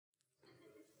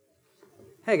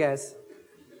Hey guys,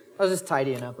 I was just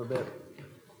tidying up a bit.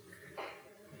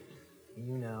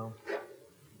 You know.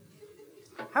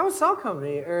 How was Salt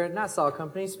Company, or not Salt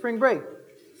Company, spring break?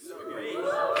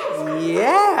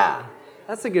 Yeah,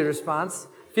 that's a good response.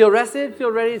 Feel rested?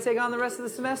 Feel ready to take on the rest of the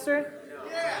semester?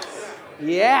 Yes.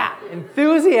 Yeah,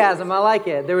 enthusiasm, I like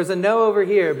it. There was a no over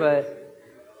here, but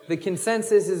the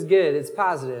consensus is good. It's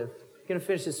positive. Gonna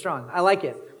finish it strong. I like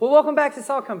it. Well, welcome back to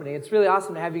Salt Company. It's really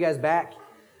awesome to have you guys back.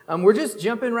 We're just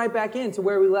jumping right back into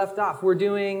where we left off. We're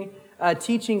doing a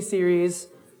teaching series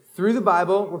through the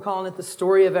Bible. We're calling it The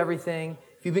Story of Everything.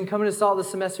 If you've been coming to Salt this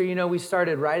semester, you know we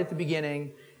started right at the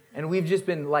beginning, and we've just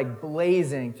been like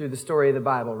blazing through the story of the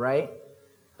Bible, right?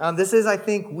 This is, I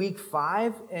think, week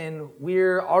 5, and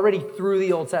we're already through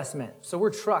the Old Testament. So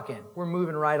we're trucking. We're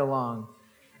moving right along.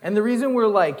 And the reason we're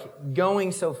like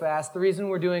going so fast, the reason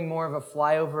we're doing more of a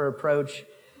flyover approach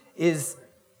is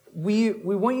we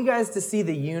want you guys to see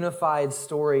the unified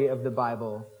story of the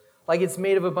Bible. Like it's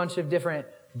made of a bunch of different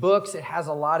books. It has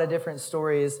a lot of different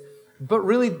stories. But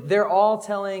really, they're all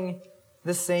telling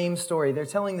the same story. They're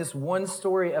telling this one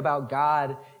story about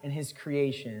God and His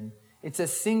creation. It's a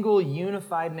single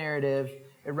unified narrative.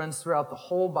 It runs throughout the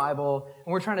whole Bible.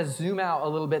 And we're trying to zoom out a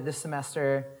little bit this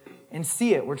semester and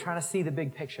see it. We're trying to see the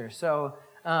big picture. So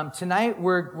tonight,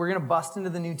 we're going to bust into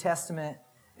the New Testament.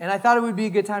 And I thought it would be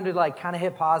a good time to like kind of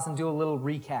hit pause and do a little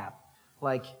recap.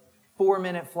 Like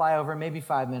 4-minute flyover, maybe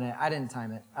 5-minute. I didn't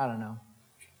time it. I don't know.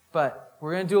 But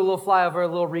we're going to do a little flyover, a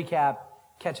little recap.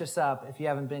 Catch us up if you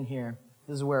haven't been here.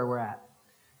 This is where we're at.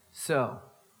 So,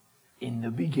 in the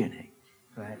beginning,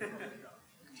 right?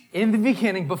 In the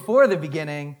beginning, before the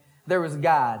beginning, there was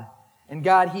God. And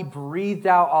God, He breathed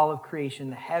out all of creation,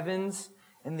 the heavens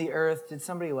and the earth. Did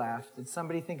somebody laugh? Did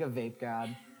somebody think of vape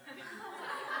God?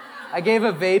 I gave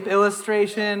a vape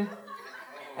illustration,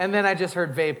 and then I just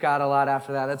heard vape God a lot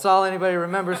after that. That's all anybody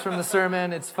remembers from the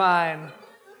sermon. It's fine.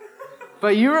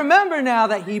 But you remember now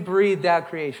that He breathed out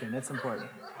creation. It's important.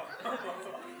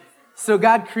 So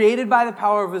God created by the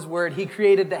power of His word. He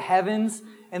created the heavens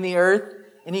and the earth,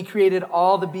 and He created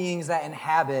all the beings that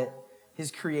inhabit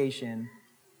His creation.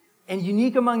 And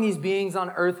unique among these beings on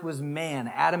earth was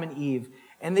man, Adam and Eve.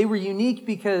 And they were unique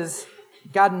because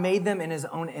God made them in His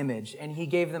own image, and He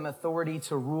gave them authority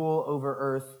to rule over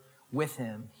earth with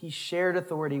Him. He shared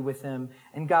authority with Him,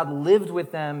 and God lived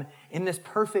with them in this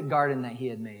perfect garden that He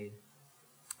had made.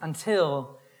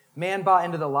 Until man bought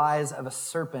into the lies of a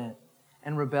serpent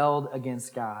and rebelled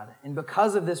against God. And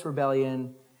because of this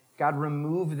rebellion, God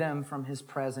removed them from His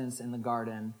presence in the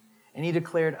garden, and He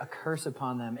declared a curse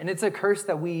upon them. And it's a curse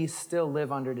that we still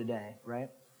live under today, right?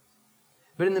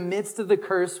 But in the midst of the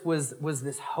curse was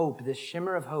this hope, this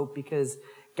shimmer of hope, because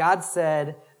God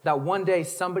said that one day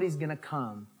somebody's going to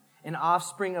come, an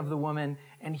offspring of the woman,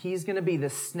 and he's going to be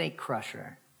the snake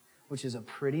crusher, which is a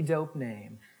pretty dope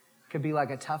name. Could be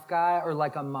like a tough guy or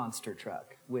like a monster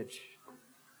truck, which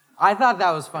I thought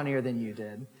that was funnier than you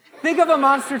did. Think of a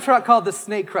monster truck called the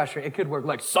Snake Crusher. It could work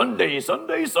like Sunday,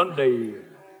 Sunday, Sunday.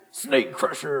 Snake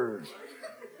Crusher.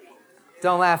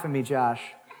 Don't laugh at me, Josh.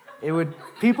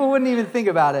 People wouldn't even think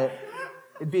about it.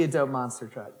 It'd be a dope monster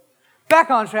truck. Back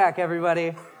on track,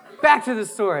 everybody. Back to the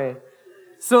story.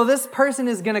 So this person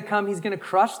is going to come. He's going to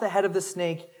crush the head of the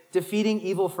snake, defeating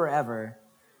evil forever.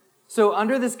 So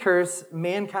under this curse,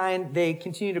 mankind, they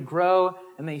continue to grow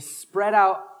and they spread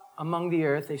out among the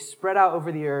earth. They spread out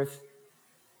over the earth.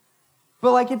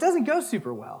 But it doesn't go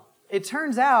super well. It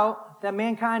turns out that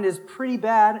mankind is pretty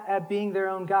bad at being their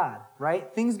own God,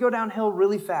 right? Things go downhill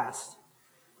really fast.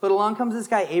 But along comes this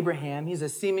guy, Abraham. He's a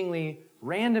seemingly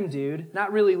random dude,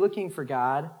 not really looking for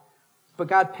God. But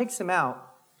God picks him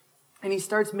out, and He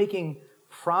starts making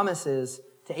promises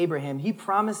to Abraham. He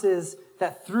promises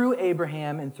that through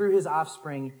Abraham and through his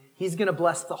offspring, He's going to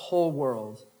bless the whole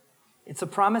world. It's a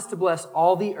promise to bless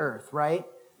all the earth, right?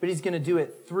 But He's going to do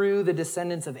it through the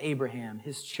descendants of Abraham,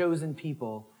 His chosen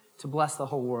people, to bless the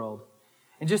whole world.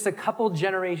 And just a couple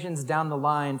generations down the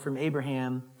line from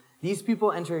Abraham, these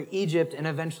people enter Egypt, and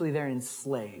eventually they're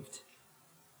enslaved.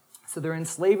 So they're in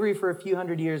slavery for a few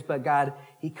hundred years, but God,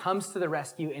 He comes to the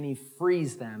rescue and He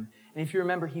frees them. And if you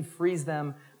remember, He frees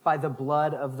them by the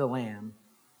blood of the Lamb.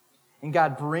 And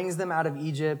God brings them out of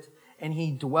Egypt, and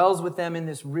He dwells with them in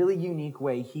this really unique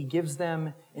way. He gives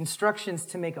them instructions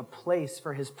to make a place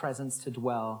for His presence to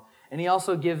dwell. And He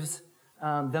also gives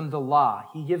them the law.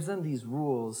 He gives them these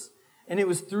rules. And it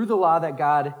was through the law that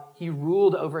God, He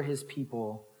ruled over His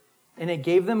people. And it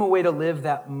gave them a way to live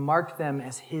that marked them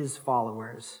as His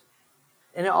followers.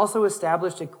 And it also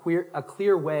established a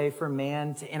clear way for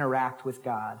man to interact with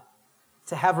God,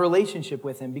 to have relationship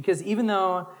with Him. Because even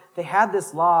though they had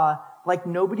this law, like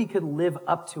nobody could live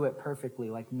up to it perfectly,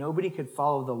 like nobody could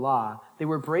follow the law. They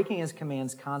were breaking his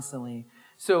commands constantly.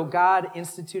 So God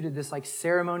instituted this like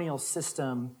ceremonial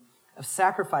system of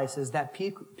sacrifices that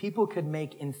people could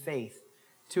make in faith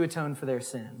to atone for their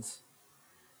sins.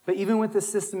 But even with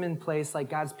this system in place, like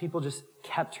God's people just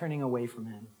kept turning away from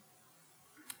him.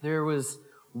 There was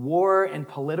war and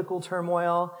political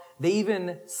turmoil. They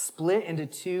even split into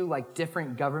two like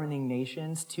different governing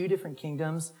nations, two different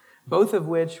kingdoms, both of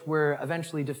which were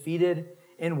eventually defeated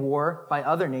in war by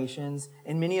other nations,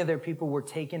 and many of their people were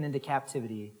taken into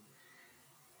captivity.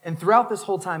 And throughout this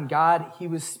whole time, God, he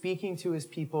was speaking to his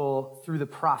people through the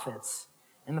prophets.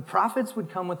 And the prophets would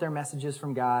come with their messages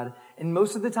from God. And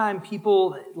most of the time,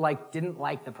 people didn't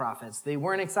like the prophets. They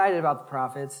weren't excited about the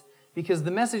prophets because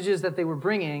the messages that they were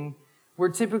bringing were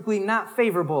typically not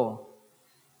favorable.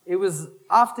 It was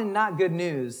often not good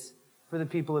news for the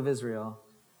people of Israel.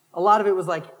 A lot of it was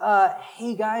like,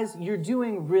 hey guys, you're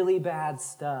doing really bad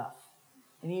stuff.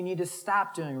 And you need to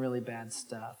stop doing really bad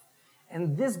stuff.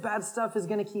 And this bad stuff is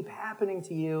going to keep happening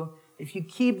to you if you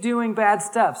keep doing bad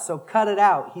stuff. So cut it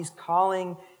out. He's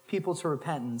calling people to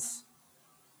repentance.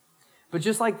 But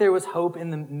just like there was hope in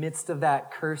the midst of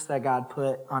that curse that God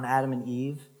put on Adam and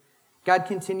Eve, God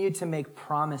continued to make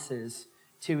promises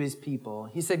to his people.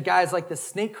 He said, guys, like the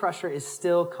snake crusher is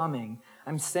still coming.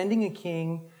 I'm sending a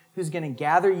king who's going to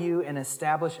gather you and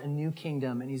establish a new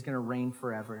kingdom, and he's going to reign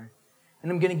forever. And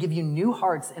I'm going to give you new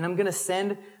hearts, and I'm going to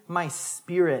send my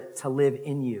spirit to live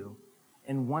in you.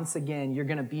 And once again, you're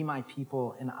going to be my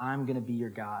people, and I'm going to be your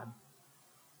God.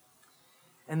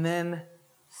 And then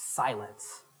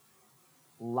silence.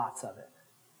 Lots of it.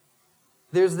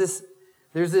 There's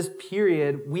this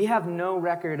period, we have no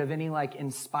record of any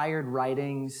inspired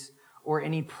writings or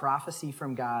any prophecy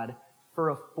from God for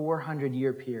a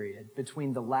 400-year period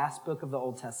between the last book of the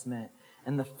Old Testament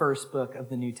and the first book of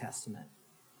the New Testament.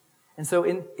 And so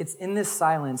it's in this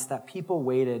silence that people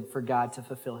waited for God to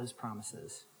fulfill his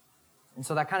promises. And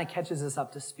so that kind of catches us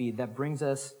up to speed. That brings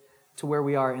us to where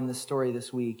we are in the story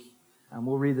this week.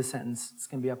 We'll read the sentence. It's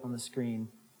going to be up on the screen.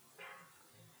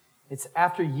 It's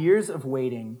after years of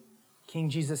waiting, King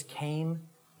Jesus came,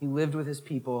 he lived with his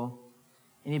people,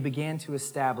 and he began to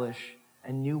establish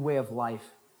a new way of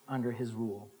life under his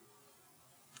rule.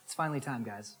 It's finally time,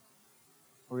 guys.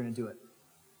 We're going to do it.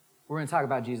 We're going to talk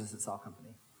about Jesus at Salt Company.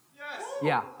 Yes!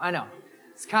 Yeah, I know.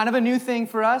 It's kind of a new thing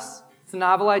for us. It's a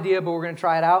novel idea, but we're going to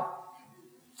try it out,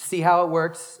 see how it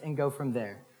works, and go from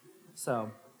there.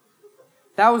 So,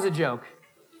 that was a joke.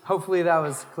 Hopefully that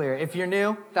was clear. If you're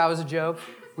new, that was a joke.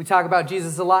 We talk about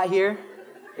Jesus a lot here.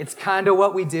 It's kind of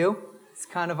what we do. It's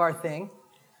kind of our thing.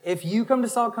 If you come to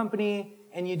Salt Company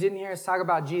and you didn't hear us talk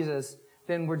about Jesus,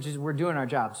 then we're doing our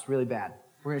jobs really bad.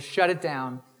 We're going to shut it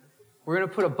down. We're going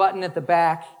to put a button at the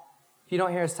back. If you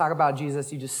don't hear us talk about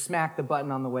Jesus, you just smack the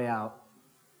button on the way out.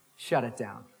 Shut it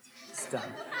down. It's done.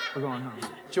 We're going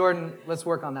home. Jordan, let's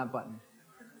work on that button.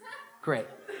 Great.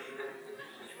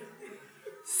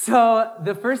 So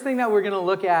the first thing that we're going to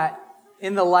look at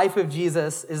in the life of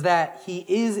Jesus is that he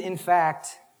is, in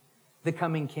fact, the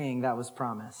coming king that was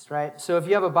promised, right? So if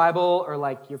you have a Bible or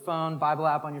your phone, Bible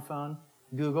app on your phone,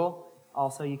 Google.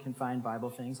 Also, you can find Bible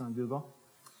things on Google.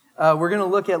 We're going to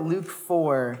look at Luke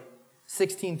 4,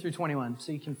 16 through 21.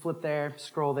 So you can flip there,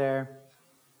 scroll there.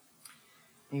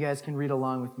 You guys can read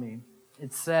along with me.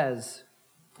 It says,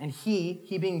 and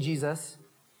he being Jesus,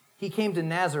 he came to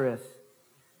Nazareth,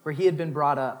 where he had been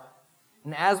brought up.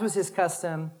 And as was his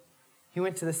custom, he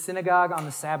went to the synagogue on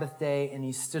the Sabbath day, and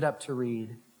he stood up to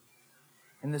read.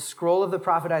 And the scroll of the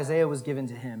prophet Isaiah was given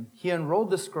to him. He unrolled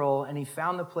the scroll, and he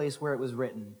found the place where it was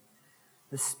written,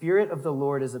 "The Spirit of the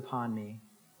Lord is upon me,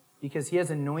 because he has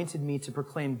anointed me to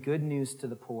proclaim good news to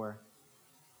the poor.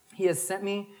 He has sent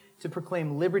me to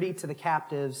proclaim liberty to the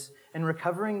captives and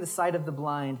recovering the sight of the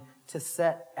blind, to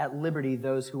set at liberty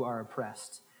those who are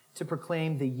oppressed, to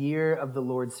proclaim the year of the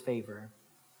Lord's favor."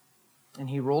 And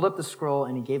he rolled up the scroll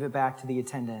and he gave it back to the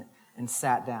attendant and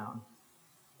sat down.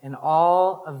 And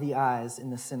all of the eyes in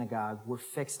the synagogue were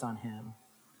fixed on him.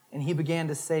 And he began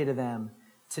to say to them,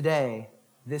 "Today,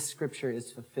 this scripture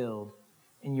is fulfilled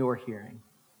in your hearing."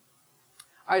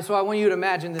 All right, so I want you to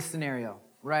imagine this scenario,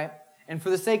 right? And for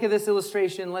the sake of this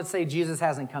illustration, let's say Jesus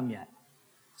hasn't come yet.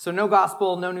 So no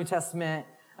gospel, no New Testament,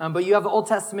 but you have the Old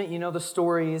Testament, you know the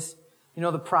stories, you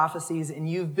know the prophecies, and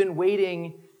you've been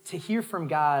waiting to hear from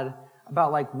God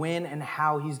about when and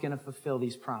how he's going to fulfill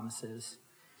these promises.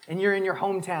 And you're in your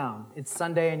hometown. It's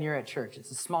Sunday and you're at church.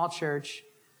 It's a small church.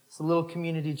 It's a little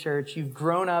community church. You've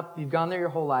grown up. You've gone there your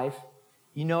whole life.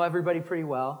 You know everybody pretty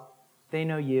well. They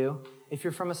know you. If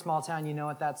you're from a small town, you know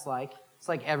what that's like. It's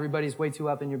like everybody's way too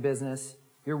up in your business.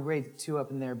 You're way too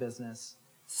up in their business.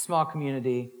 It's a small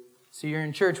community, so you're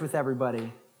in church with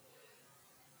everybody.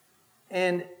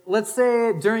 And let's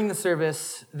say during the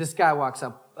service, this guy walks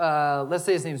up. Let's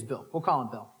say his name's Bill. We'll call him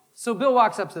Bill. So Bill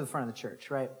walks up to the front of the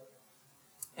church, right?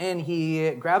 And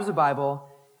he grabs a Bible,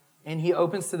 and he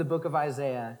opens to the book of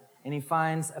Isaiah, and he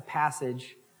finds a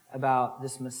passage about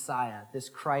this Messiah, this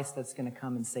Christ that's going to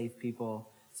come and save people.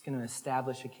 It's going to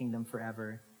establish a kingdom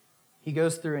forever. He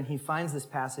goes through and he finds this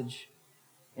passage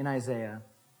in Isaiah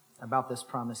about this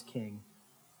promised king.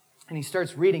 And he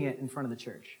starts reading it in front of the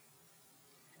church.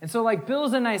 And so,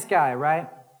 Bill's a nice guy, right?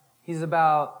 He's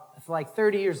about,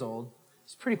 30 years old.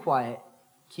 He's pretty quiet,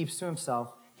 keeps to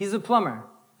himself. He's a plumber.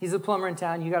 He's a plumber in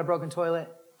town. You got a broken toilet?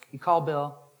 You call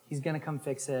Bill. He's going to come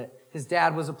fix it. His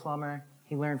dad was a plumber.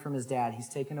 He learned from his dad. He's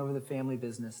taken over the family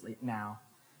business now.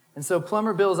 And so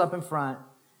Plumber Bill's up in front,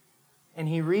 and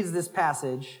he reads this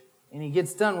passage, and he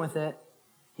gets done with it.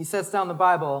 He sets down the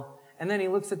Bible, and then he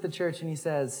looks at the church and he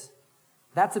says,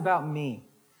 "That's about me.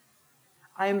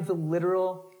 I am the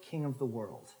literal king of the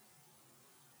world,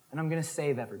 and I'm going to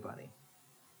save everybody.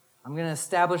 I'm going to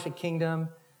establish a kingdom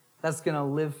that's going to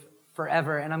live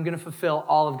forever, and I'm going to fulfill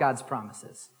all of God's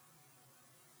promises."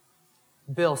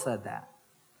 Bill said that.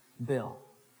 Bill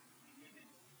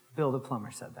the plumber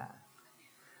said that.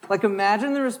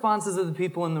 Imagine the responses of the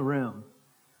people in the room.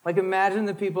 Imagine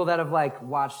the people that have,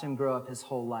 watched him grow up his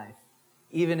whole life,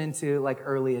 even into,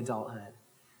 early adulthood.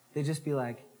 They'd just be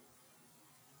like,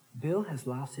 Bill has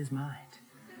lost his mind,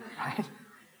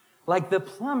 right? The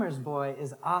plumber's boy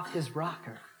is off his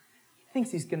rocker. He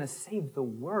thinks he's going to save the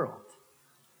world.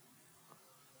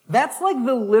 That's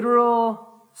the literal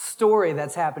story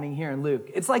that's happening here in Luke.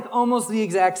 It's almost the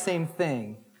exact same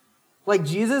thing.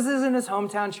 Jesus is in his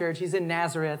hometown church. He's in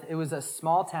Nazareth. It was a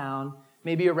small town,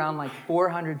 maybe around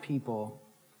 400 people.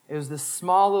 It was this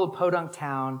small little podunk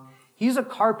town. He's a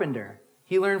carpenter.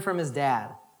 He learned from his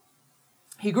dad.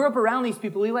 He grew up around these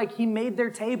people. He made their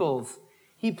tables.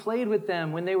 He played with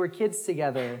them when they were kids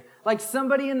together.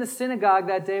 Somebody in the synagogue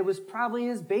that day was probably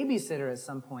his babysitter at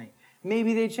some point.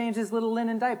 Maybe they changed his little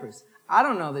linen diapers. I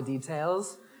don't know the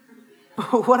details.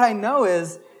 But what I know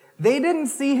is they didn't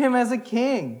see him as a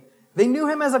king. They knew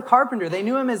him as a carpenter. They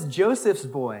knew him as Joseph's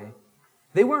boy.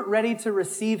 They weren't ready to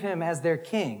receive him as their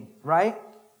king, right?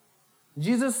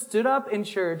 Jesus stood up in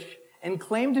church and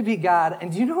claimed to be God.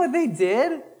 And do you know what they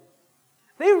did?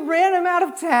 They ran him out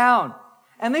of town.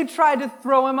 And they tried to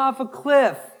throw him off a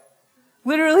cliff.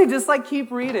 Literally, just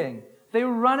keep reading. They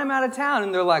run him out of town,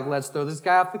 and they're like, let's throw this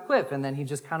guy off the cliff. And then he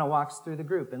just kind of walks through the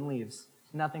group and leaves.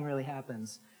 Nothing really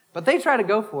happens. But they try to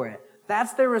go for it.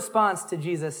 That's their response to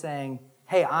Jesus saying,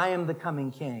 hey, I am the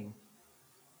coming king.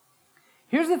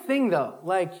 Here's the thing, though.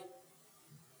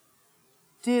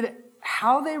 Did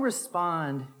how they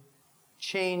respond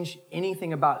change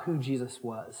anything about who Jesus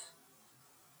was?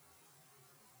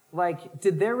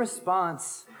 Did their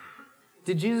response,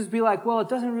 did Jesus be like, well, it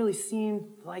doesn't really seem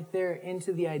like they're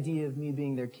into the idea of me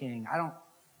being their king. I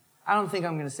don't think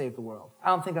I'm going to save the world. I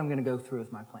don't think I'm going to go through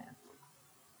with my plan.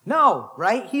 No,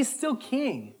 right? He's still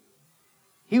king.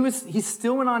 He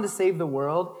still went on to save the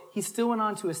world. He still went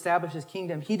on to establish his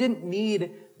kingdom. He didn't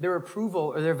need their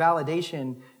approval or their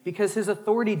validation because his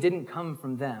authority didn't come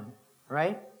from them,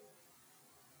 right?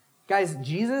 Guys,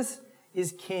 Jesus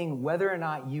is king whether or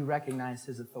not you recognize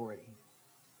his authority.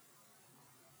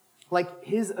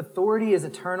 His authority is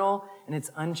eternal and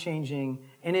it's unchanging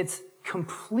and it's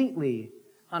completely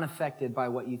unaffected by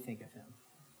what you think of him.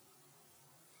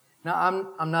 Now,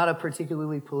 I'm not a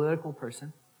particularly political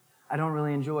person. I don't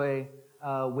really enjoy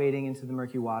wading into the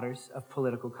murky waters of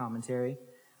political commentary.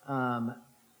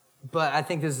 But I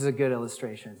think this is a good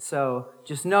illustration. So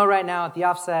just know right now at the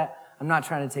offset, I'm not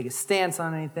trying to take a stance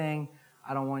on anything.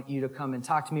 I don't want you to come and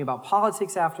talk to me about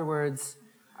politics afterwards.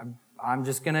 I'm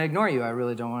just going to ignore you. I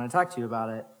really don't want to talk to you about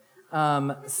it.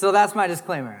 So that's my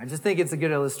disclaimer. I just think it's a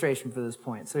good illustration for this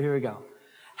point. So here we go.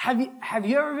 Have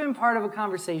you ever been part of a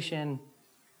conversation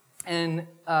and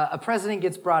a president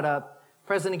gets brought up,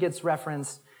 president gets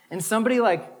referenced, and somebody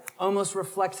almost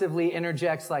reflexively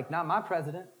interjects not my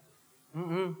president.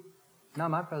 Not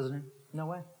my president. No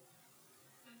way.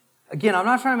 Again, I'm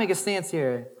not trying to make a stance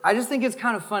here. I just think it's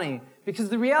kind of funny because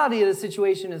the reality of the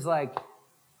situation is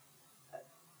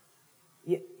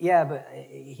yeah, but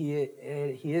he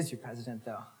is your president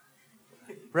though.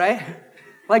 Right?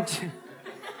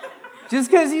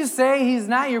 Just because you say he's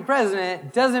not your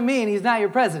president doesn't mean he's not your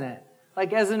president.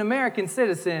 As an American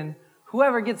citizen,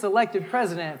 whoever gets elected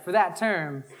president for that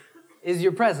term is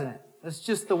your president. That's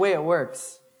just the way it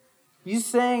works. You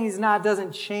saying he's not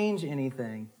doesn't change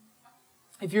anything.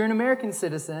 If you're an American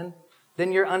citizen,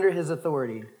 then you're under his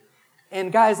authority.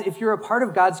 And guys, if you're a part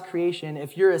of God's creation,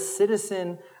 if you're a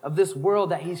citizen of this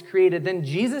world that he's created, then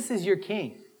Jesus is your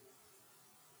king.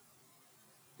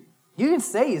 You can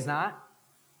say he's not.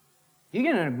 You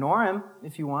can ignore him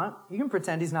if you want. You can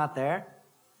pretend he's not there.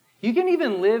 You can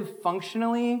even live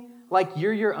functionally like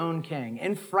you're your own king.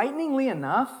 And frighteningly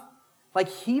enough, like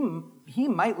he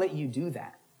might let you do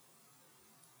that.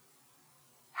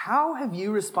 How have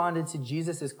you responded to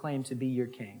Jesus' claim to be your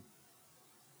king?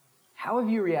 How have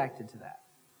you reacted to that?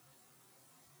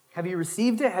 Have you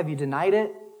received it? Have you denied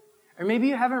it? Or maybe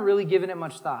you haven't really given it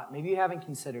much thought. Maybe you haven't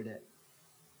considered it.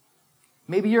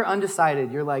 Maybe you're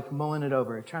undecided. You're like mulling it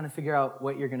over, trying to figure out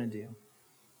what you're going to do.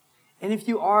 And if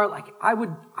you are, like, I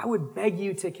would beg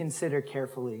you to consider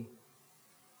carefully.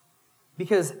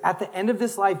 Because at the end of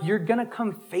this life, you're going to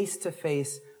come face to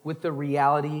face with the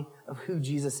reality of who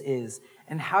Jesus is.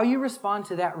 And how you respond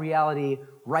to that reality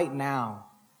right now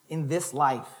in this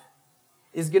life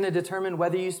is going to determine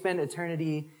whether you spend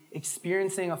eternity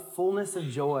experiencing a fullness of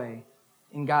joy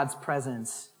in God's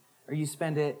presence, or you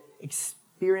spend it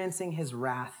experiencing his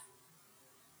wrath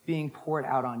being poured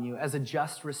out on you as a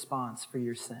just response for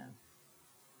your sin.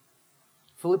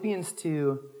 Philippians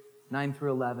 2, 9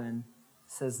 through 11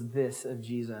 says this of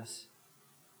Jesus.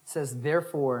 It says,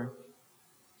 therefore,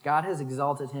 God has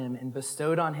exalted him and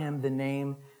bestowed on him the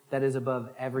name that is above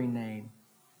every name,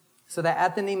 so that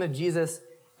at the name of Jesus,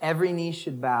 every knee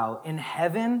should bow in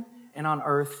heaven and on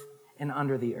earth and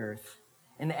under the earth,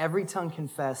 and every tongue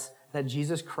confess that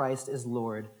Jesus Christ is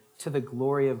Lord, to the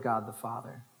glory of God the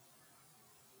Father.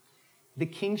 The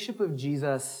kingship of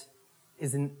Jesus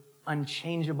is an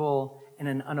unchangeable and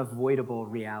an unavoidable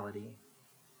reality.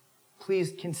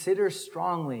 Please consider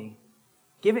strongly.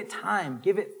 Give it time.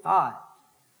 Give it thought.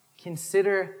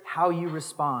 Consider how you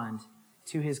respond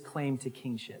to his claim to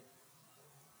kingship.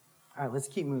 All right, let's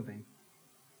keep moving.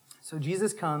 So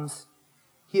Jesus comes.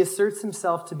 He asserts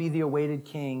himself to be the awaited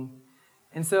king.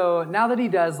 And so now that he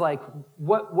does, like,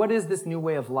 what is this new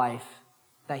way of life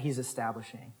that he's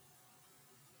establishing?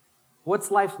 What's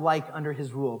life like under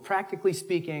his rule? Practically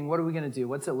speaking, what are we going to do?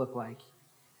 What's it look like?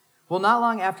 Well, not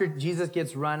long after Jesus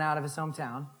gets run out of his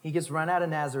hometown, he gets run out of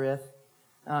Nazareth,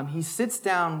 he sits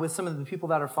down with some of the people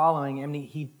that are following him, and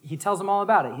he tells them all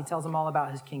about it. He tells them all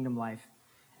about his kingdom life.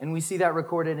 And we see that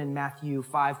recorded in Matthew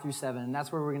 5 through 7. And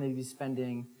that's where we're going to be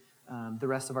spending the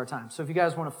rest of our time. So if you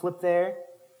guys want to flip there,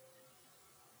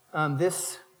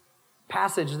 this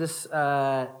passage, this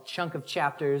chunk of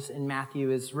chapters in Matthew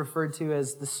is referred to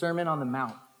as the Sermon on the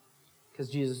Mount, because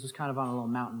Jesus was kind of on a little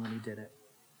mountain when he did it.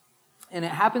 And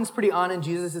it happens pretty on in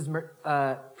Jesus'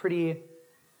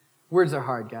 words are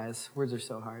hard, guys. Words are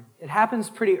so hard. It happens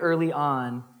pretty early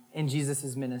on in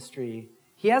Jesus' ministry.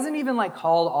 He hasn't even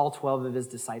called all 12 of his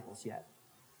disciples yet.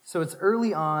 So it's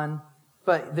early on,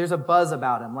 but there's a buzz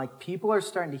about him. People are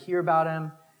starting to hear about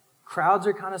him. Crowds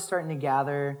are kind of starting to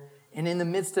gather. And in the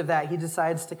midst of that, he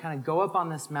decides to kind of go up on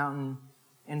this mountain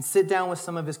and sit down with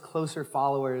some of his closer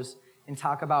followers and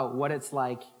talk about what it's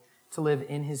like to live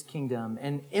in his kingdom.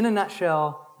 And in a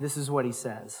nutshell, this is what he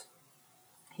says.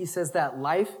 He says that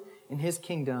life in his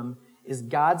kingdom is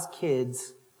God's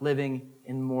kids living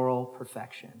in moral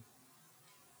perfection.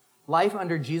 Life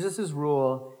under Jesus'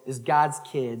 rule is God's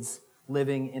kids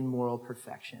living in moral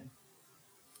perfection.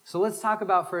 So let's talk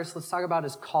about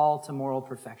his call to moral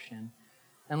perfection.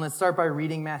 And let's start by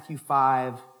reading Matthew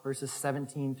 5, verses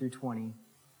 17 through 20.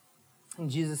 And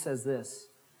Jesus says this,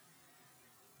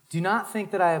 do not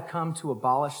think that I have come to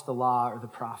abolish the law or the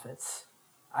prophets.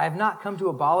 I have not come to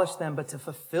abolish them, but to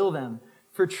fulfill them.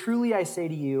 For truly I say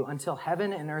to you, until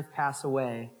heaven and earth pass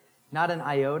away, not an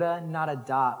iota, not a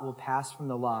dot will pass from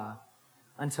the law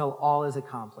until all is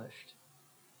accomplished.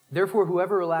 Therefore,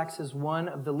 whoever relaxes one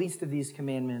of the least of these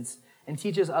commandments and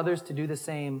teaches others to do the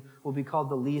same will be called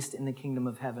the least in the kingdom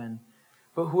of heaven.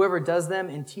 But whoever does them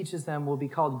and teaches them will be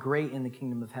called great in the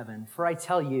kingdom of heaven. For I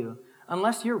tell you,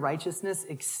 unless your righteousness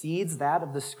exceeds that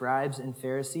of the scribes and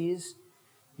Pharisees,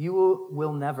 you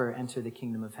will never enter the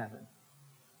kingdom of heaven.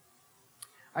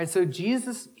 All right, so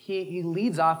Jesus, he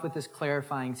leads off with this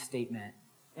clarifying statement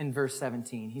in verse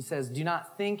 17. He says, do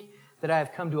not think that I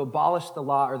have come to abolish the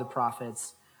law or the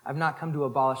prophets. I've not come to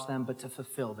abolish them, but to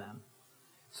fulfill them.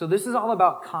 So this is all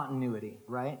about continuity,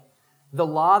 right? The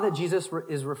law that Jesus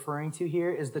is referring to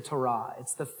here is the Torah.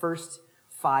 It's the first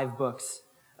 5 books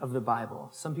of the Bible.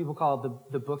 Some people call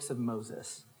it the books of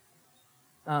Moses.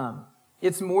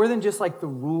 It's more than just the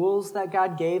rules that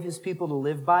God gave his people to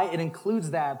live by. It includes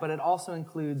that, but it also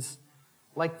includes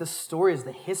the stories,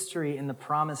 the history, and the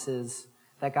promises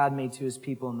that God made to his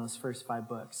people in those first 5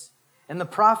 books. And the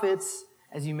prophets,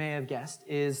 as you may have guessed,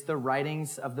 is the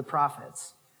writings of the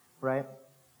prophets, right?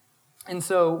 And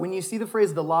so when you see the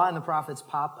phrase the law and the prophets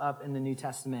pop up in the New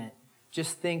Testament,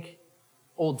 just think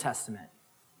Old Testament.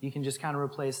 You can just kind of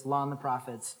replace law and the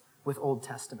prophets with Old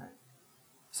Testament.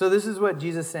 So this is what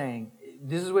Jesus is saying.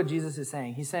 This is what Jesus is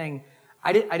saying. He's saying,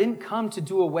 I didn't come to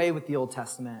do away with the Old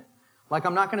Testament. Like,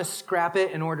 I'm not going to scrap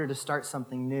it in order to start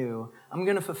something new. I'm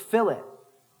going to fulfill it.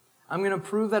 I'm going to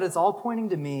prove that it's all pointing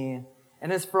to me,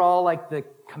 and as for all like the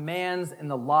commands and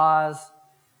the laws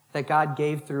that God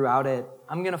gave throughout it,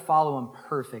 I'm going to follow them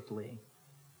perfectly.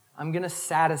 I'm going to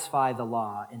satisfy the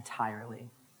law entirely.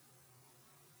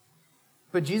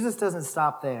 But Jesus doesn't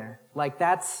stop there. Like,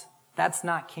 that's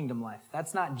not kingdom life.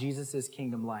 That's not Jesus'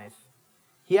 kingdom life.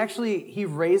 He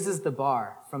raises the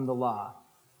bar from the law.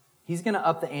 He's going to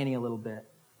up the ante a little bit.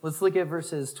 Let's look at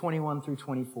verses 21 through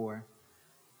 24.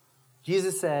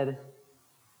 Jesus said,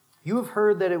 "You have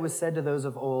heard that it was said to those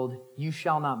of old, 'You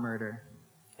shall not murder,'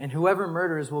 and whoever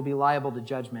murders will be liable to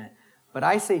judgment. But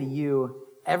I say to you,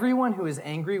 everyone who is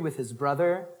angry with his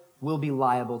brother will be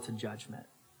liable to judgment.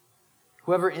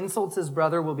 Whoever insults his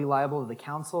brother will be liable to the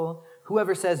council.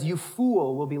 Whoever says, 'You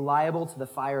fool,' will be liable to the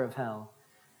fire of hell.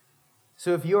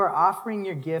 So if you are offering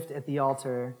your gift at the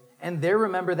altar, and there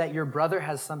remember that your brother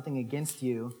has something against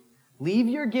you, leave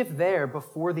your gift there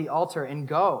before the altar and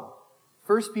go.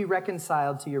 First be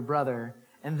reconciled to your brother,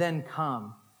 and then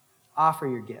come, offer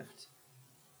your gift."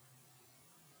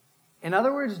 In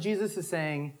other words, Jesus is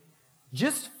saying,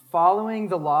 just following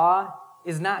the law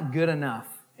is not good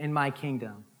enough in my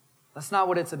kingdom. That's not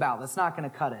what it's about. That's not going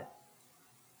to cut it.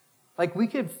 Like, we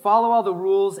could follow all the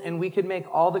rules and we could make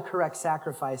all the correct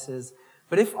sacrifices,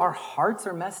 but if our hearts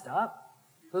are messed up,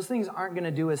 those things aren't going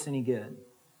to do us any good.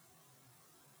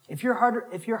 If you're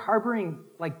harboring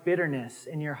like bitterness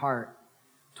in your heart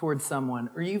towards someone,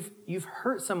 or you've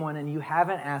hurt someone and you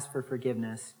haven't asked for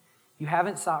forgiveness, you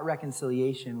haven't sought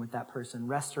reconciliation with that person,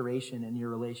 restoration in your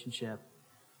relationship,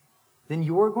 then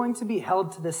you're going to be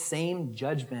held to the same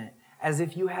judgment as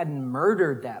if you had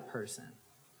murdered that person.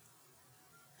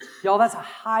 Y'all, that's a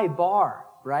high bar,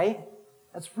 right?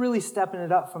 That's really stepping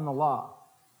it up from the law.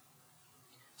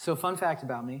 So, fun fact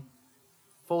about me,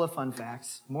 full of fun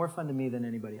facts, more fun to me than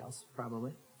anybody else,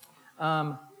 probably.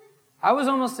 I was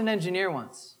almost an engineer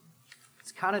once.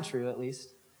 It's kind of true, at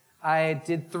least. I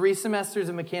did 3 semesters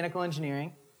of mechanical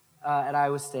engineering at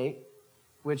Iowa State,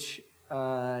 which,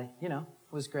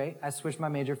 was great. I switched my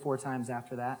major 4 times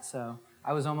after that, so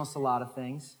I was almost a lot of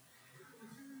things.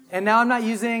 And now I'm not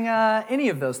using any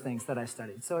of those things that I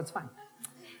studied, so it's fine.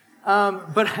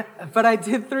 But I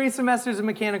did 3 semesters of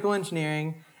mechanical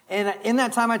engineering, and in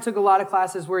that time I took a lot of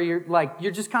classes where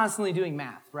you're just constantly doing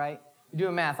math, right? You're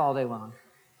doing math all day long.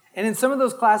 And in some of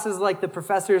those classes, like the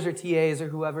professors or TAs or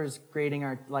whoever's grading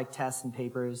our like tests and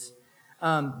papers,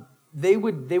 they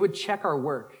would check our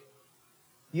work.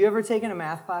 You ever taken a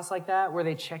math class like that where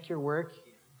they check your work?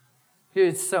 Dude,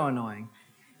 it's so annoying.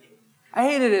 I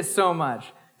hated it so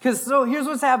much. So here's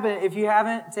what's happened. If you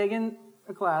haven't taken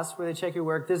a class where they check your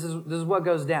work, this is what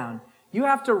goes down. You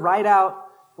have to write out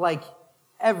like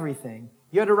everything.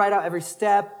 You have to write out every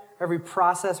step, every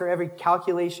process, or every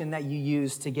calculation that you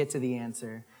use to get to the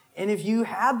answer. And if you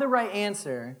had the right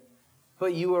answer,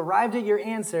 but you arrived at your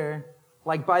answer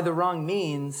like by the wrong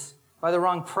means, by the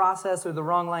wrong process or the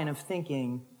wrong line of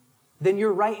thinking, then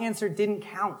your right answer didn't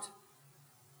count.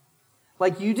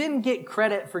 Like, you didn't get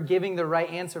credit for giving the right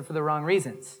answer for the wrong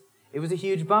reasons. It was a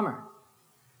huge bummer.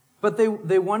 But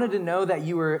they wanted to know that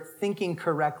you were thinking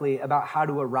correctly about how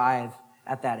to arrive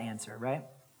at that answer, right?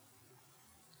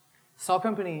 Salt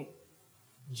Company,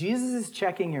 Jesus is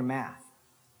checking your math.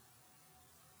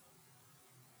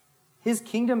 His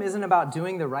kingdom isn't about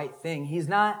doing the right thing. He's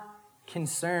not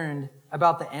concerned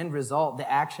about the end result,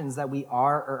 the actions that we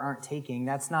are or aren't taking.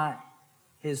 That's not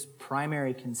his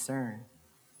primary concern.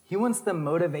 He wants the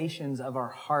motivations of our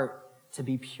heart to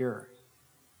be pure.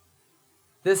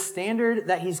 The standard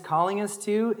that he's calling us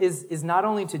to is not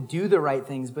only to do the right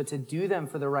things, but to do them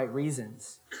for the right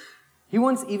reasons. He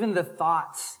wants even the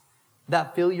thoughts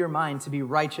that fill your mind to be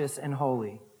righteous and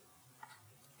holy.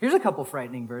 Here's a couple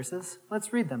frightening verses.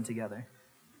 Let's read them together.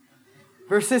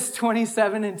 Verses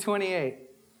 27 and 28.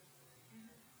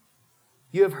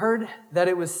 "You have heard that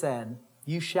it was said,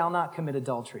 'You shall not commit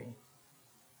adultery.'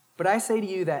 But I say to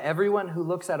you that everyone who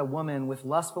looks at a woman with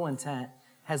lustful intent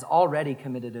has already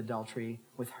committed adultery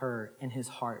with her in his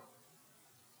heart."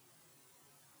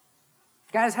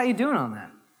 Guys, how you doing on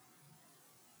that?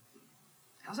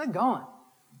 How's that going?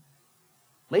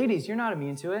 Ladies, you're not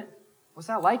immune to it. What's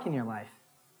that like in your life?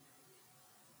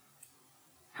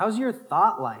 How's your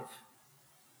thought life?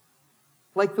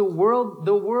 Like the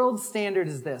world standard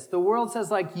is this. The world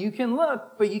says like you can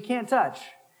look, but you can't touch.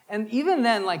 And even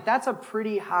then, like, that's a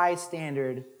pretty high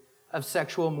standard of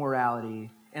sexual morality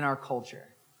in our culture.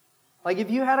 Like, if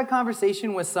you had a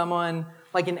conversation with someone,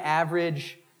 like an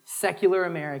average secular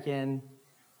American,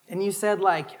 and you said,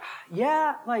 like,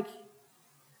 yeah, like,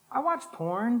 I watch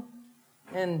porn,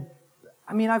 and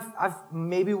I mean, I've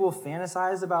maybe will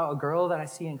fantasize about a girl that I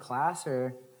see in class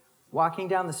or walking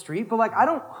down the street, but like, I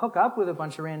don't hook up with a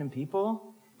bunch of random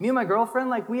people. Me and my girlfriend,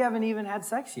 like, we haven't even had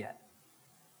sex yet.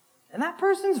 And that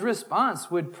person's response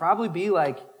would probably be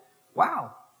like,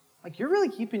 wow, like, you're really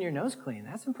keeping your nose clean.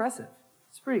 That's impressive.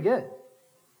 It's pretty good.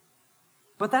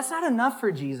 But that's not enough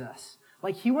for Jesus.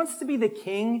 Like, he wants to be the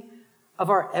king of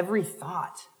our every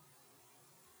thought.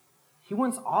 He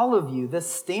wants all of you. The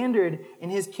standard in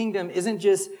his kingdom isn't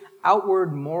just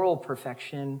outward moral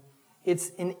perfection.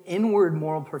 It's an inward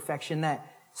moral perfection that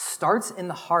starts in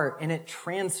the heart and it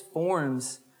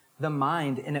transforms the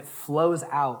mind and it flows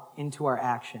out into our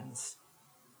actions.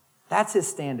 That's his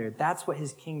standard. That's what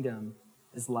his kingdom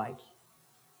is like.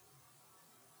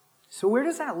 So where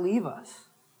does that leave us?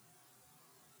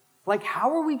 Like,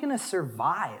 how are we going to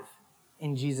survive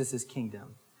in Jesus'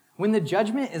 kingdom when the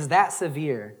judgment is that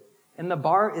severe and the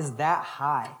bar is that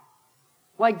high?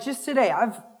 Like, just today,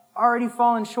 I've already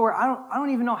fallen short. I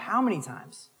don't even know how many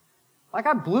times. Like,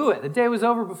 I blew it. The day was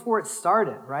over before it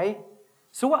started, right?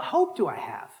 So what hope do I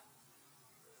have?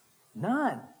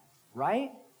 None,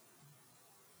 right?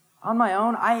 On my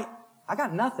own, I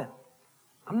got nothing.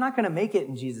 I'm not going to make it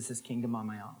in Jesus' kingdom on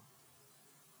my own.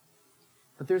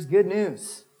 But there's good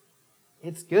news.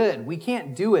 It's good. We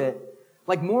can't do it.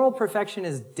 Like, moral perfection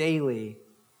is daily,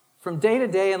 from day to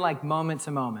day and like moment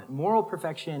to moment. Moral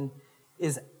perfection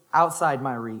is outside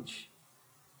my reach.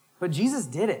 But Jesus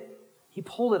did it. He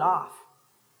pulled it off.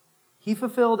 He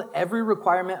fulfilled every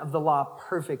requirement of the law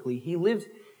perfectly. He lived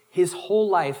his whole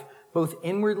life, both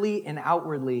inwardly and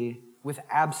outwardly, with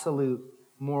absolute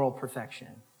moral perfection.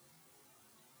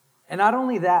 And not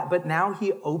only that, but now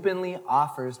he openly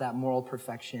offers that moral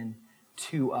perfection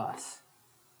to us.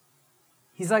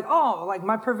 He's like, oh, like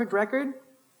my perfect record?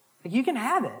 Like, you can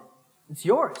have it. It's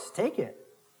yours. Take it.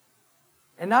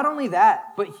 And not only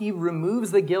that, but he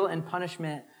removes the guilt and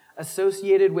punishment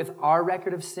associated with our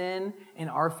record of sin and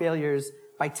our failures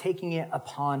by taking it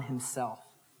upon himself.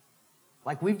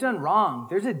 Like, we've done wrong.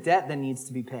 There's a debt that needs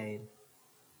to be paid.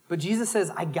 But Jesus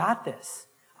says, I got this.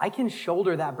 I can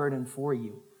shoulder that burden for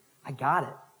you. I got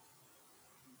it.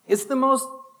 It's the most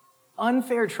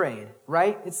unfair trade,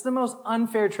 right? It's the most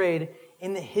unfair trade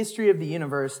in the history of the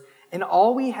universe. And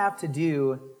all we have to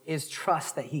do is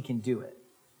trust that he can do it.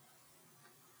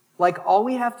 Like, all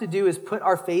we have to do is put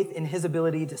our faith in his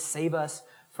ability to save us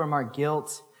from our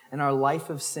guilt and our life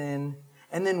of sin.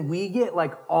 And then we get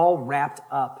like all wrapped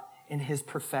up in his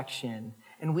perfection,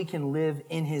 and we can live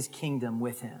in his kingdom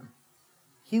with him.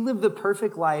 He lived the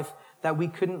perfect life that we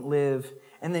couldn't live,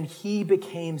 and then he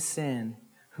became sin,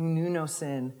 who knew no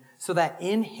sin, so that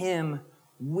in him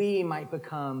we might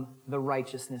become the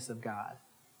righteousness of God.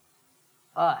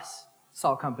 Us,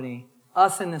 Salt Company,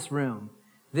 us in this room,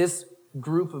 this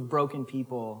group of broken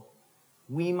people,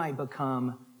 we might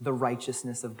become the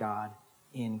righteousness of God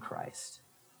in Christ.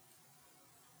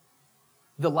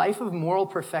 The life of moral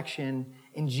perfection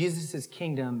in Jesus'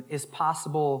 kingdom is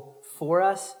possible for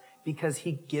us because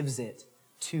he gives it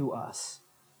to us.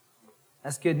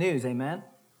 That's good news, amen?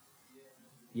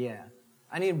 Yeah.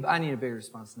 I need a bigger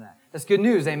response than that. That's good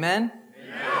news, amen?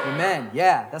 Amen.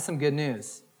 Yeah, that's some good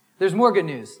news. There's more good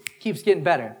news. Keeps getting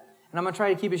better. And I'm going to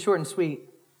try to keep it short and sweet.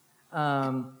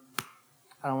 I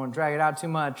don't want to drag it out too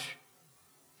much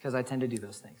because I tend to do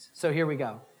those things. So here we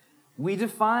go. We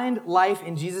defined life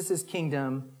in Jesus'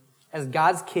 kingdom as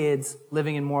God's kids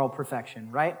living in moral perfection,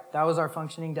 right? That was our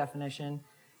functioning definition.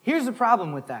 Here's the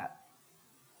problem with that.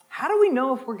 How do we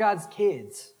know if we're God's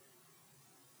kids?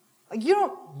 Like, you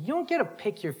don't get to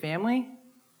pick your family.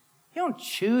 You don't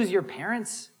choose your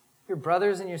parents, your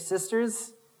brothers and your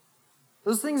sisters.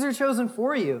 Those things are chosen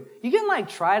for you. You can like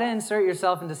try to insert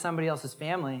yourself into somebody else's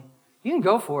family. You can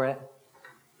go for it.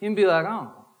 You can be like,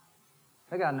 oh,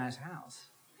 they got a nice house.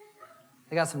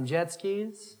 They got some jet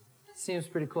skis. Seems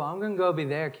pretty cool. I'm going to go be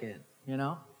their kid, you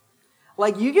know?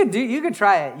 Like, you could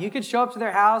try it. You could show up to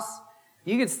their house.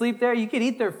 You could sleep there. You could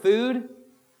eat their food.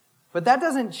 But that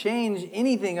doesn't change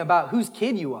anything about whose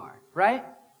kid you are, right?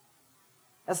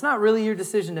 That's not really your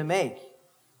decision to make.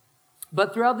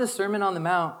 But throughout this Sermon on the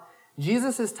Mount,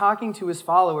 Jesus is talking to his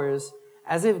followers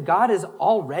as if God is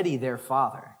already their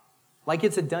father. Like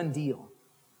it's a done deal.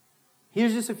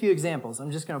 Here's just a few examples.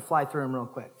 I'm just going to fly through them real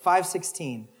quick.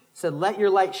 5:16 said, let your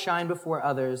light shine before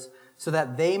others so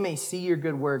that they may see your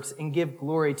good works and give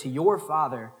glory to your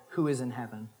Father who is in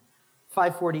heaven.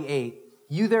 5:48,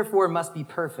 you therefore must be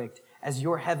perfect as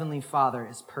your heavenly Father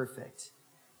is perfect.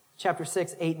 Chapter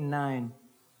 6, 8 and 9,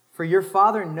 for your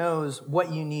Father knows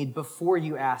what you need before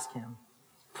you ask him.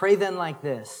 Pray then like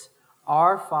this,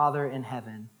 our Father in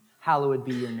heaven, hallowed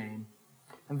be your name.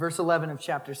 And verse 11 of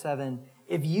chapter 7,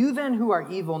 if you then who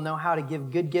are evil know how to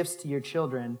give good gifts to your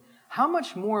children, how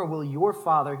much more will your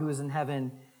Father who is in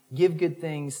heaven give good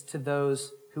things to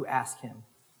those who ask him?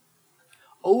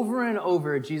 Over and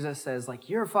over, Jesus says, like,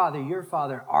 your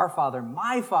Father, our Father,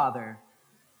 my Father.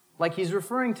 Like he's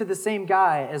referring to the same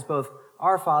guy as both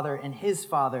our Father and his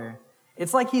Father.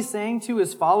 It's like he's saying to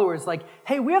his followers, like,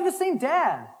 hey, we have the same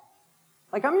dad.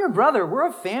 Like, I'm your brother. We're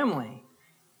a family.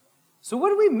 So what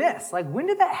did we miss? Like, when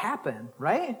did that happen,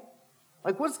 right?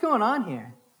 Like, what's going on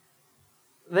here?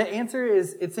 The answer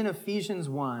is, it's in Ephesians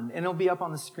 1, and it'll be up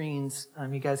on the screens.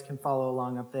 You guys can follow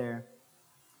along up there.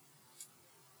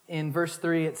 In verse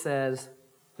 3, it says,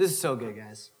 this is so good,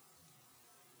 guys.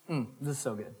 This is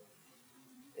so good.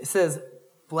 It says,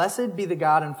 blessed be the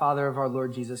God and Father of our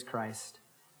Lord Jesus Christ,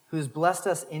 who has blessed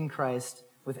us in Christ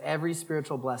with every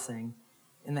spiritual blessing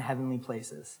in the heavenly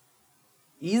places,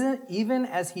 even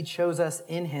as he chose us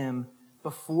in him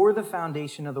before the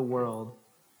foundation of the world,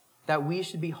 that we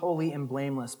should be holy and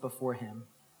blameless before him.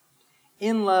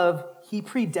 In love, he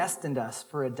predestined us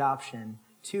for adoption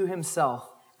to himself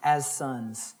as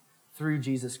sons through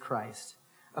Jesus Christ,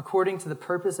 according to the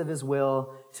purpose of his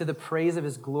will, to the praise of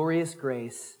his glorious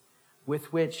grace,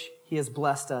 with which he has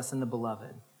blessed us in the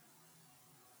beloved.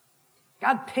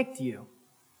 God picked you.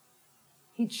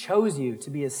 He chose you to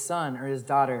be his son or his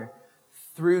daughter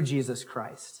through Jesus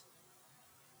Christ.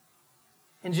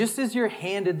 And just as you're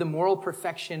handed the moral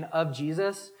perfection of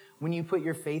Jesus when you put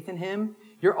your faith in him,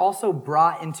 you're also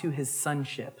brought into his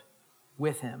sonship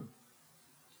with him.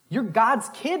 You're God's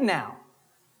kid now.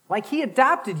 Like he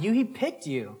adopted you, he picked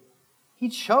you. He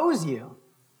chose you.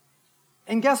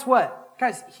 And guess what?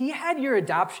 Guys, he had your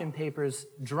adoption papers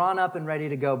drawn up and ready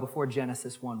to go before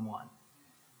Genesis 1:1.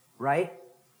 Right?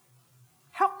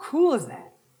 How cool is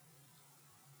that?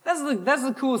 That's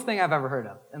the coolest thing I've ever heard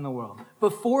of in the world.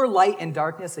 Before light and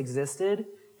darkness existed,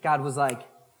 God was like,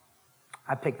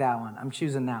 I picked that one. I'm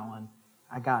choosing that one.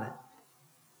 I got it.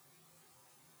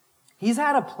 He's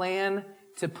had a plan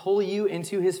to pull you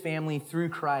into his family through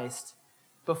Christ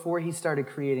before he started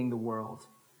creating the world.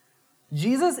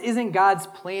 Jesus isn't God's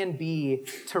plan B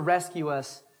to rescue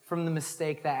us from the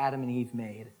mistake that Adam and Eve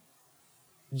made.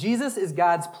 Jesus is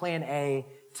God's plan A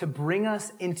to bring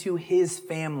us into his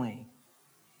family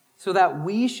so that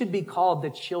we should be called the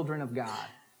children of God.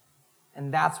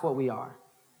 And that's what we are.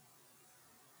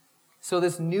 So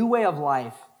this new way of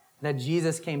life that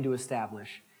Jesus came to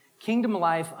establish, kingdom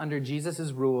life under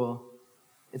Jesus' rule,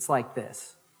 it's like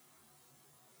this.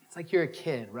 It's like you're a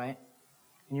kid, right?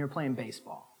 And you're playing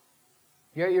baseball.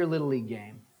 You're at your Little League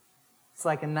game. It's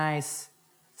like a nice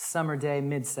summer day,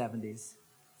 mid-70s.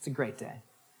 It's a great day.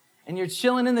 And you're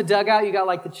chilling in the dugout. You got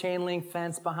like the chain link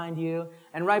fence behind you.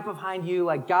 And right behind you,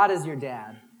 like God is your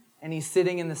dad. And he's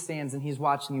sitting in the stands and he's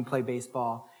watching you play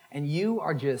baseball. And you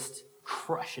are just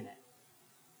crushing it,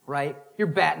 right? You're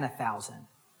batting 1,000.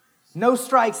 No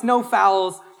strikes, no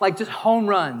fouls, like just home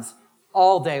runs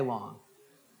all day long.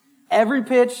 Every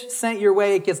pitch sent your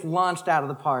way, it gets launched out of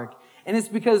the park. And it's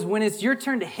because when it's your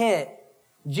turn to hit,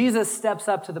 Jesus steps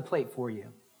up to the plate for you.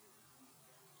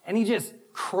 And he just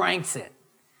cranks it.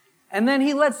 And then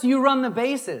he lets you run the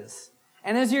bases.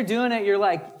 And as you're doing it, you're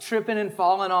like tripping and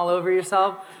falling all over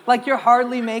yourself. Like you're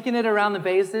hardly making it around the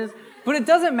bases. But it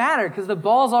doesn't matter because the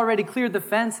ball's already cleared the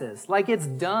fences. Like it's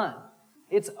done.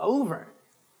 It's over.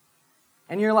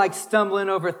 And you're like stumbling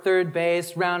over third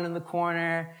base, rounding the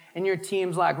corner. And your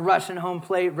team's like rushing home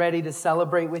plate, ready to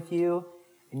celebrate with you.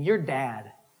 And your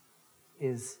dad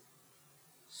is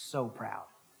so proud.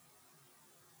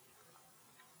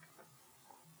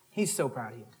 He's so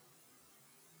proud of you.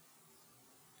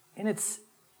 And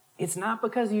it's not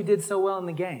because you did so well in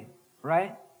the game,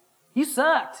 right? You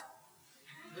sucked.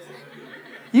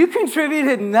 You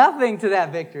contributed nothing to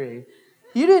that victory.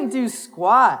 You didn't do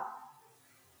squat.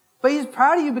 But he's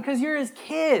proud of you because you're his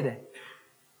kid.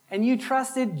 And you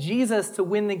trusted Jesus to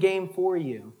win the game for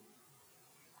you.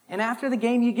 And after the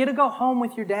game, you get to go home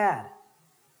with your dad.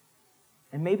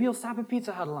 And maybe you'll stop at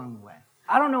Pizza Hut along the way.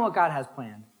 I don't know what God has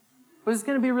planned. But it's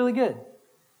going to be really good.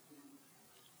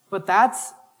 But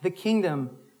that's the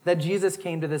kingdom that Jesus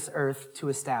came to this earth to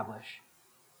establish.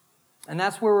 And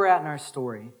that's where we're at in our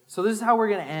story. So this is how we're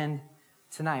going to end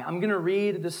tonight. I'm going to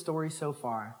read the story so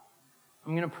far.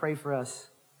 I'm going to pray for us.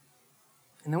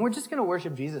 And then we're just going to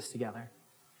worship Jesus together.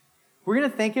 We're going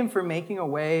to thank him for making a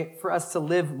way for us to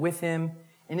live with him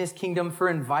in his kingdom, for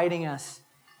inviting us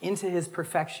into his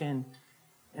perfection,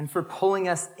 and for pulling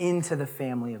us into the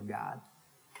family of God.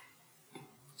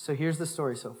 So here's the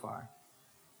story so far.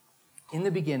 In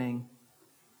the beginning,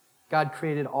 God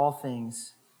created all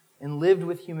things and lived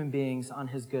with human beings on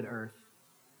his good earth.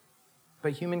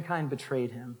 But humankind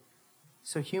betrayed him.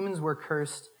 So humans were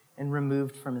cursed and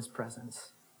removed from his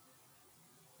presence.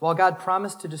 While God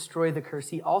promised to destroy the curse,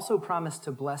 he also promised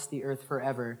to bless the earth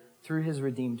forever through his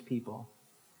redeemed people.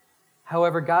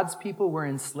 However, God's people were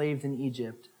enslaved in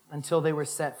Egypt until they were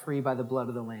set free by the blood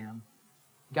of the Lamb.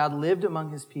 God lived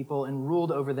among his people and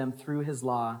ruled over them through his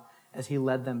law as he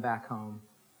led them back home.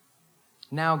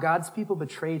 Now God's people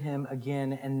betrayed him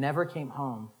again and never came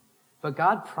home. But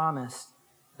God promised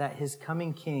that his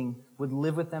coming king would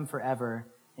live with them forever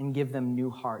and give them new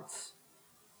hearts.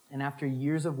 And after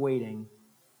years of waiting,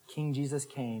 King Jesus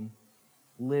came,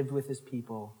 lived with his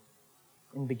people,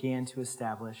 and began to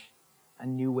establish a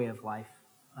new way of life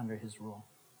under his rule.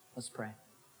 Let's pray.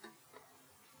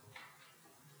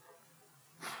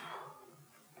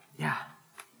 Yeah.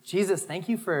 Jesus, thank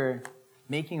you for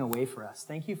making a way for us.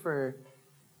 Thank you for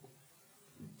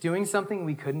doing something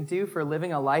we couldn't do, for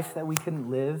living a life that we couldn't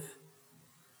live.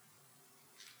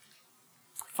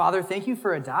 Father, thank you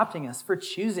for adopting us, for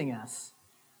choosing us.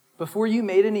 Before you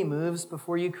made any moves,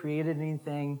 before you created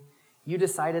anything, you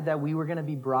decided that we were going to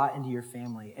be brought into your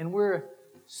family. And we're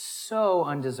so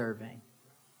undeserving.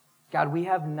 God, we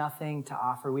have nothing to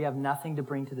offer. We have nothing to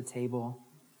bring to the table.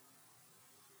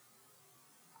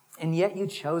 And yet you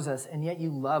chose us, and yet you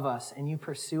love us, and you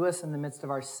pursue us in the midst of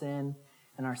our sin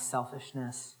and our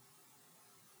selfishness.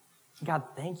 God,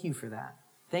 thank you for that.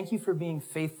 Thank you for being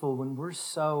faithful when we're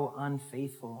so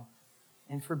unfaithful,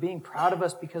 and for being proud of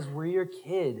us because we're your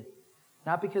kid.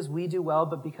 Not because we do well,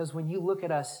 but because when you look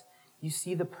at us, you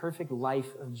see the perfect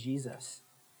life of Jesus.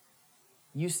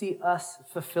 You see us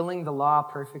fulfilling the law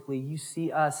perfectly. You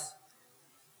see us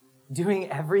doing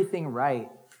everything right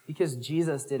because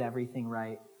Jesus did everything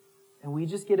right. And we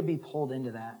just get to be pulled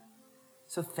into that.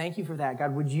 So thank you for that,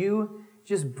 God. Would you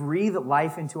just breathe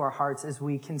life into our hearts as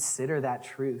we consider that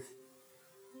truth?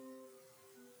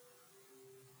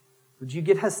 Would you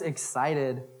get us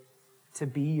excited to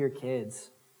be your kids?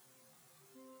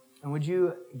 And would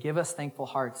you give us thankful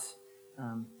hearts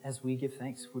as we give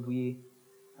thanks? Would we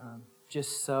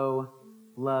just so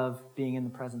love being in the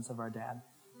presence of our dad?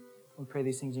 We pray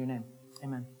these things in your name.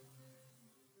 Amen.